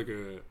gonna have like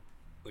a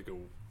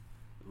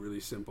really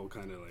simple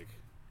kind of like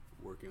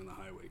working on the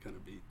highway kind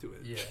of beat to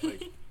it. Yeah.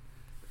 Like,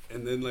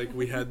 and then like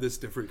we had this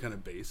different kind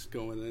of bass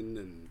going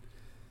in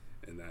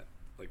and that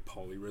like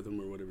polyrhythm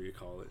or whatever you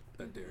call it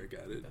that Derek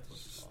added. That's what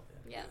it's called.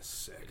 Yeah. Yeah. It's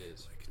sick. It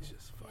is. Like it's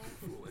just fucking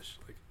foolish.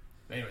 Like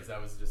Anyways,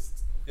 that was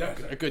just yeah.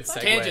 a good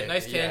segue. Tangent,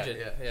 nice Yeah, tangent.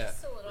 Yeah.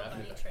 Just a little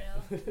bunny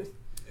trail.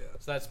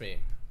 So that's me.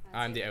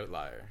 I'm the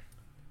outlier,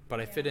 but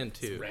I fit in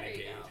too.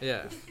 Renegade.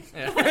 Yeah.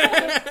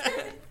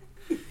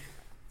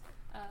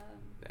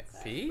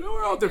 Next. P? No,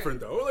 we're all different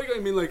though. Like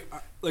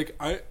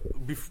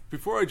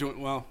before I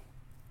joined. Well,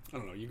 I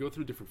don't know. You go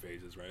through different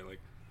phases, right? Like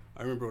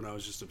I remember when I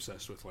was just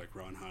obsessed with like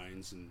Ron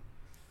Hines and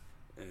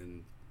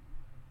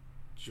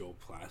Joel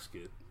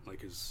Plaskett,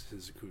 like his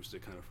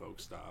acoustic kind of folk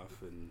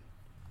stuff, and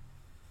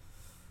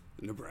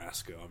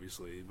Nebraska,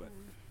 obviously. But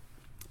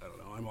I don't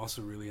know. I'm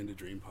also really into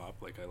dream pop.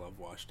 Like I love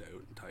Washed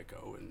Out and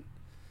Tycho, and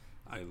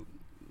I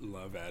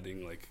love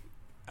adding like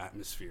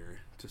atmosphere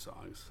to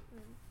songs.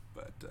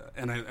 But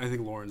and I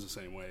think Lauren's the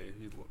same way.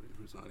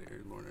 Who's not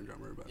here, Lauren, our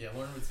drummer. But Yeah,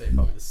 Lauren would say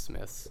probably the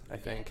Smiths, I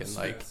think, and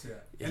like Smiths,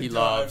 he And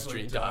loves Dive,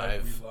 Dream like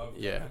Dive. we love,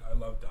 Yeah. I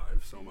love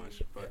Dive so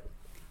much. But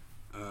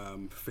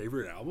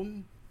favorite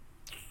album?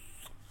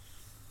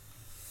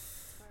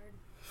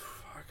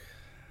 Fuck.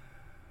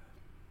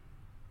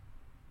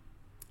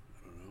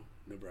 I don't know.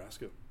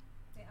 Nebraska.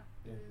 Yeah.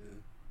 Can't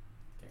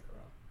go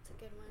wrong. It's a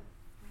good one.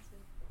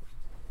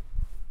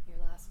 Your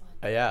last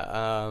one.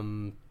 Yeah,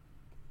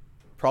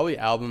 probably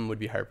album would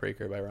be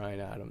Heartbreaker by Ryan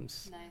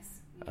Adams.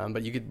 Nice.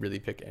 But you could really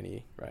pick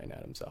any Ryan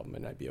Adams album,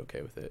 and I'd be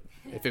okay with it.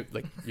 If it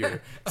like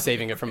you're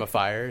saving it from a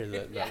fire,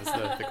 that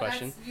was the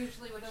question. That's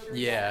usually what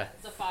Yeah,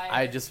 It's a fire.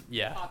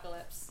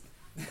 Apocalypse.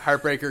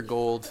 Heartbreaker,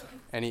 Gold,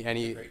 any.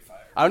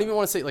 I don't even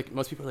want to say like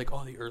most people are like,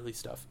 oh, the early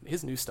stuff.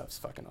 His new stuff's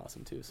fucking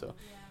awesome too. So,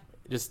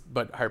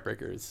 but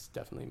Heartbreaker is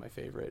definitely my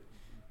favorite.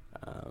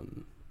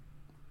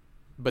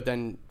 But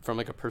then from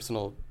like a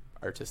personal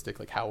artistic,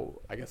 like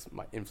how I guess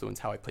my influence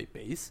how I play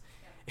bass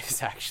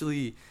is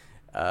actually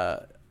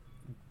the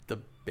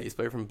bass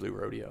player from Blue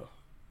Rodeo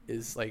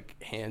is like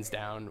hands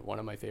down one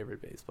of my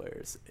favorite bass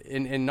players.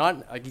 And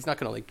not like he's not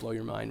gonna like blow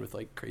your mind with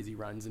like crazy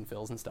runs and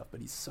fills and stuff,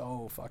 but he's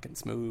so fucking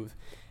smooth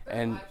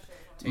and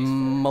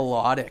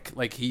melodic.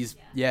 Like he's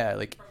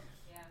I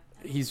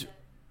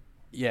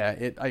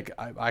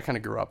kind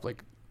of grew up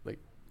like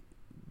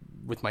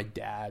with my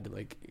dad,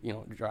 like, you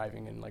know,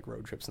 driving and like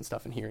road trips and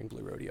stuff and hearing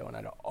Blue Rodeo, and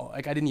I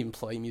didn't even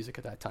play music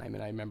at that time,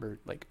 and I remember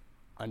like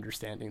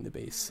understanding the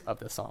bass of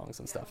the songs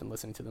and stuff and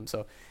listening to them.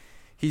 So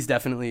he's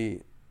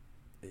definitely,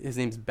 his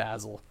name's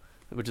Basil,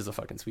 which is a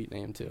fucking sweet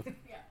name too.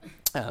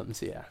 So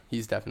yeah,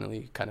 he's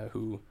definitely kind of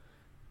who,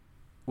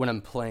 when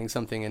I'm playing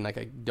something and like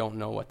I don't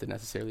know what to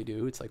necessarily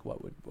do, it's like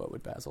what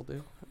would Basil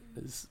do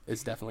is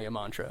definitely a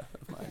mantra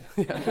of mine.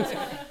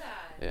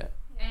 Yeah.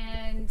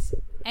 And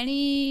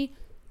any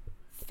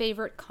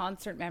favorite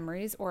concert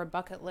memories or a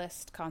bucket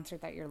list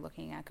concert that you're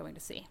looking at going to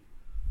see?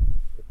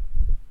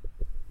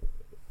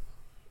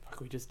 Fuck,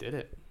 we just did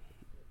it.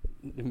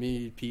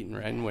 Me, Pete, and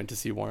Ren went to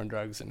see War on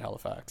Drugs in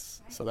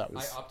Halifax, so that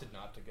was. I opted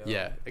not to go.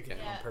 Yeah, again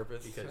on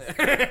purpose. Because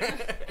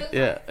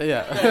yeah.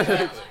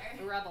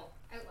 Rebel.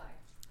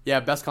 Yeah,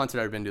 best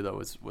concert I've been to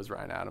though was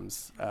Ryan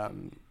Adams.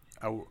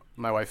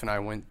 My wife and I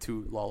went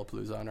to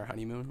Lollapalooza on our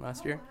honeymoon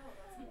last year.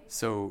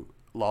 So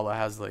Lolla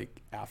has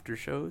like after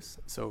shows.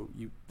 So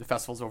the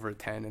festival's over at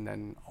 10, and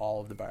then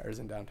all of the bars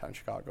in downtown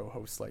Chicago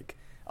host like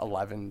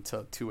 11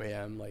 to 2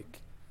 a.m.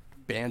 like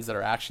bands that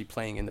are actually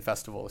playing in the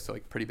festival. So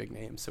like pretty big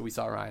names. So we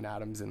saw Ryan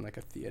Adams in like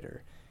a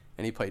theater,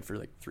 and he played for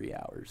like 3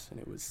 hours, and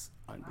it was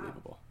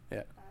unbelievable. Wow.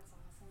 Yeah.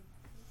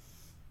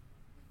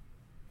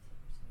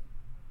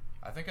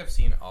 I think I've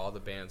seen all the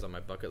bands on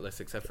my bucket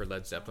list except for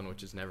Led Zeppelin,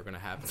 which is never going to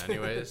happen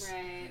anyways.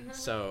 Right.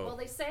 So. Well,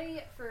 they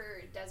say for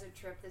Desert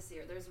Trip this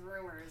year, there's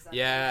rumors.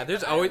 Yeah,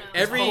 there's always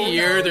every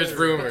year there's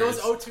rumors.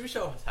 But those O2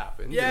 shows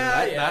happened.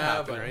 Yeah, that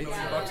happened, but right?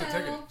 $20 a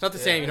ticket. It's not the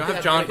same. You don't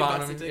have John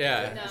Bonham.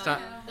 Yeah, No, it's no.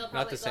 not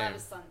They'll the same. have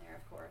his son there,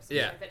 of course.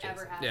 Yeah. If it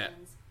ever happens. Yeah.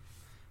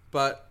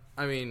 But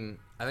I mean,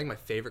 I think my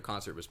favorite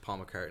concert was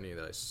Paul McCartney. It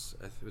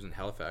was in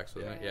Halifax,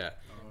 wasn't it? Yeah.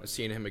 I was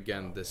seeing him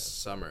again this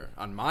summer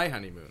on my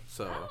honeymoon.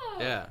 So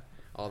yeah.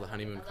 All the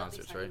honeymoon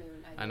concerts, right?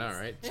 I know,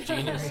 right? It's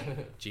genius.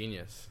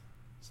 Genius.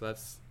 So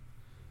that's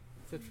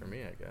it for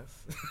me, I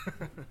guess.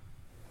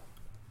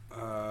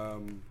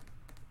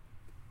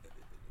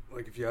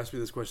 Like if you asked me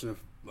this question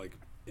like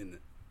in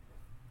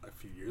a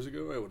few years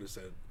ago, I would have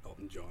said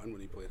Elton John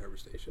when he played Harbor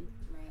Station,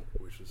 Right.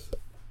 which was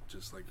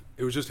just like,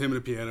 it was just him and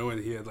a piano,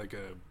 and he had like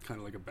a kind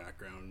of like a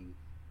background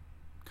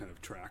kind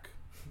of track.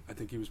 I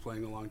think he was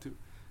playing along to,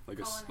 like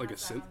a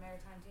synth.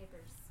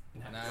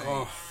 Nice.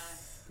 Oh,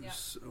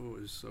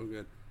 it was so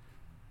good.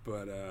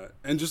 But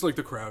and just like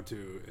the crowd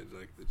too,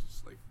 it's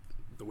just like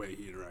the way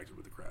he interacted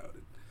with the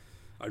crowd.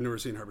 I've never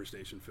seen Harbor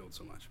Station filled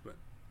so much, but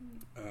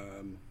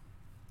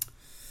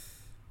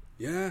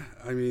yeah,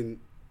 I mean,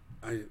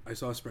 I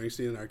saw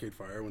Springsteen and Arcade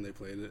Fire when they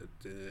played it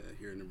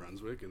here in New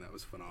Brunswick, and that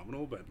was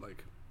phenomenal. But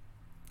like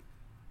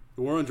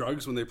the War on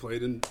Drugs when they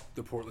played in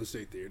the Portland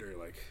State Theater,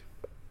 like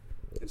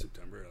in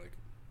September, like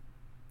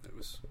it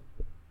was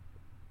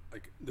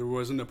like there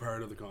wasn't a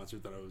part of the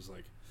concert that I was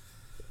like,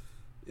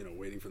 you know,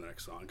 waiting for the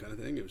next song kind of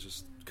thing. It was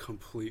just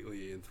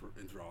completely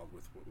enthralled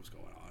with what was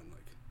going on.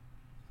 Like,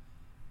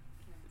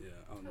 yeah.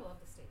 I love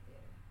the State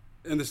Theater.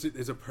 And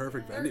it's a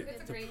perfect venue.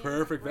 It's a great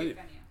perfect venue.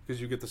 venue. Because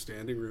you get the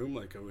standing room.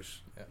 Like, I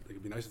wish it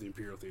would be nice if the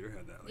Imperial Theater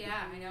had that. Like,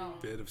 I know.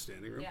 bit of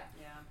standing room. Yeah.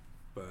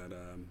 But,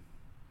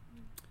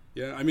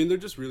 yeah, I mean, they're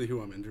just really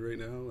who I'm into right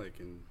now. Like,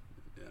 and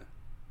yeah,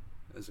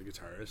 as a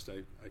guitarist,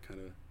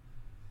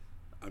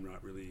 I'm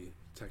not really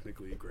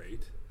technically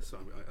great, so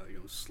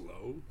I'm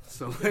slow.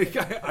 So like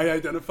I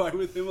identify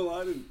with him a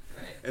lot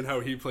and how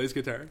he plays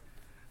guitar.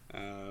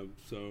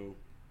 So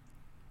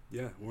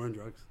yeah, War on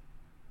Drugs.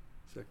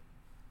 Sick.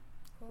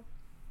 Cool.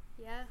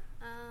 Yeah.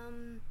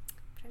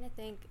 Trying to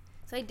think.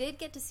 So I did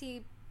get to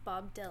see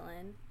Bob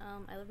Dylan.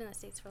 I lived in the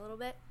States for a little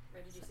bit.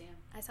 Where did you see him?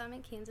 I saw him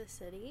in Kansas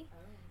City.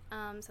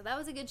 So that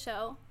was a good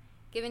show.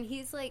 Given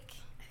he's like,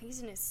 I think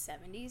he's in his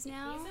 70s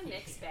now. He's a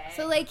mixed bag.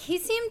 So like he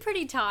seemed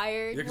pretty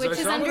tired, Yeah, which I is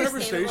saw him at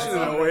Harbor Station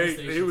understandable. in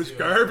 08. It was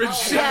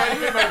garbage.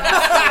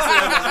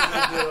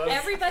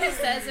 Everybody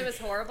says it was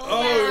horrible.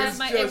 Oh,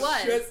 it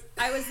was. shit.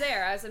 I was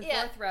there. I was in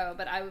Yeah. fourth row,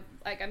 but I'm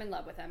in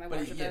love with him. I But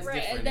worship he is him.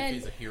 different And if then,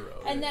 he's a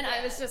hero. and then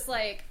I was just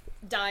like,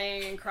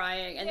 dying and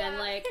crying, and then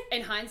like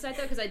in hindsight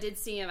though, because I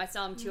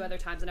saw him 2 other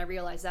times, and I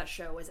realized that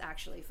show was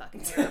actually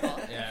fucking terrible.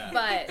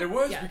 But it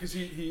was because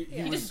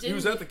he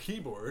was at the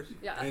keyboard,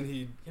 and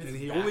he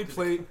only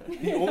played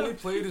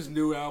his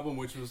new album,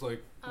 which was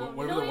like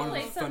whatever the one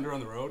was, Thunder on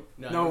the Road.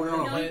 No.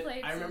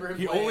 I remember him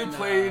he only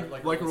played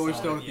like a Rolling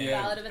Stone at the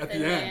end. Ballad of a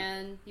Thin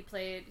Man. He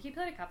played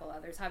a couple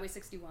others. Highway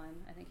 61.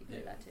 I think he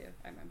played that too.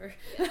 I remember.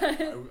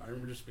 I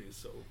remember just being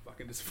so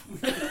fucking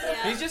disappointed.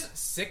 He's just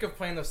sick of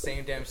playing those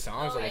same damn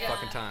songs all the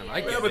fucking time.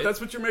 But that's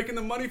what you're making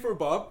the money for,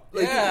 Bob.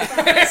 Like,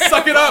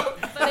 suck it up.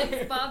 But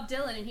it's Bob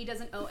Dylan, and he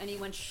doesn't owe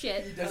anyone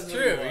shit. That's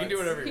true. He can do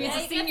whatever he wants.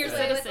 wants. He's a senior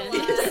citizen. He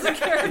doesn't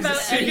care about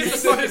He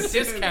gets a fucking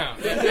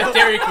discount at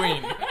Dairy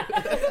Queen.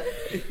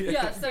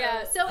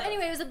 So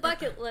anyway, it was a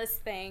bucket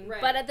list thing,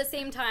 but at the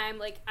same time,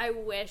 like, I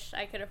wish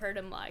I could have heard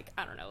him, like,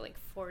 I don't know, like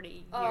 40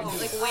 years,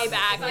 like way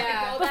back,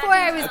 before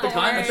I was born.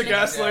 At the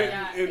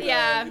Gaslight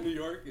in New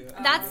York.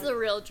 That's the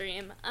real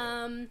dream.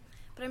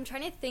 But I'm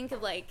trying to think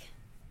of like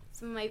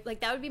some of my,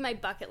 like, that would be my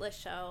bucket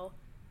list show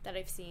that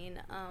I've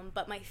seen.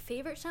 But my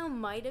favorite show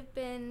might have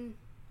been,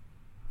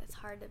 it's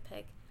hard to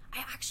pick. I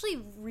actually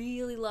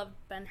really loved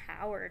Ben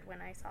Howard when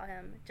I saw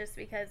him, just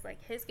because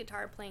like his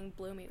guitar playing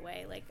blew me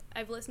away. Like,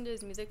 I've listened to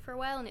his music for a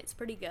while and it's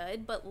pretty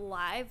good, but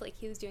live, like,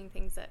 he was doing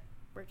things that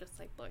were just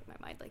like blowing my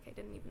mind, like I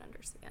didn't even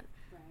understand.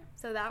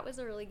 So that was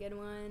a really good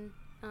one.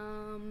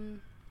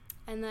 And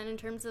then in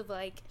terms of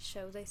like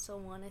shows I still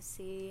want to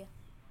see,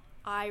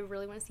 I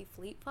really want to see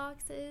Fleet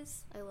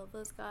Foxes. I love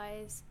those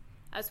guys.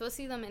 I was supposed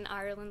to see them in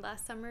Ireland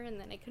last summer,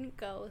 and then I couldn't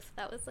go, so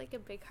that was like a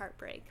big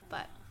heartbreak,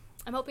 but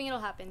I'm hoping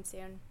it'll happen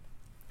soon.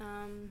 So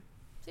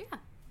yeah,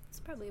 that's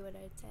probably what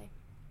I'd say.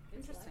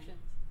 Interesting.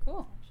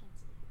 Cool.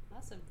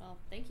 Awesome. Well,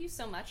 thank you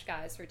so much,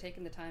 guys, for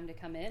taking the time to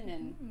come in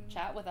and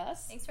chat with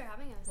us. Thanks for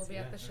having us. We'll be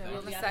at the show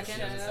We'll in be a at the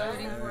second. show.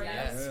 Rooting for you.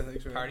 Yes.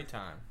 Party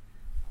time.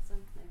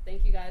 Awesome. And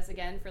thank you guys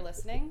again for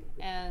listening.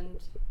 And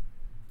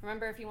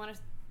remember, if you want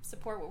to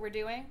support what we're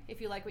doing, if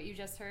you like what you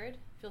just heard,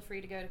 feel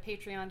free to go to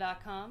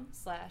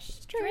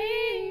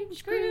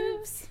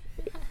patreon.com/strangegrooves.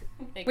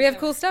 We have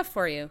cool stuff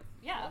for you.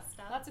 Yeah,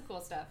 lots of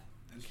cool stuff.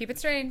 Keep it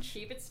strange.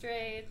 Keep it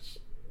strange.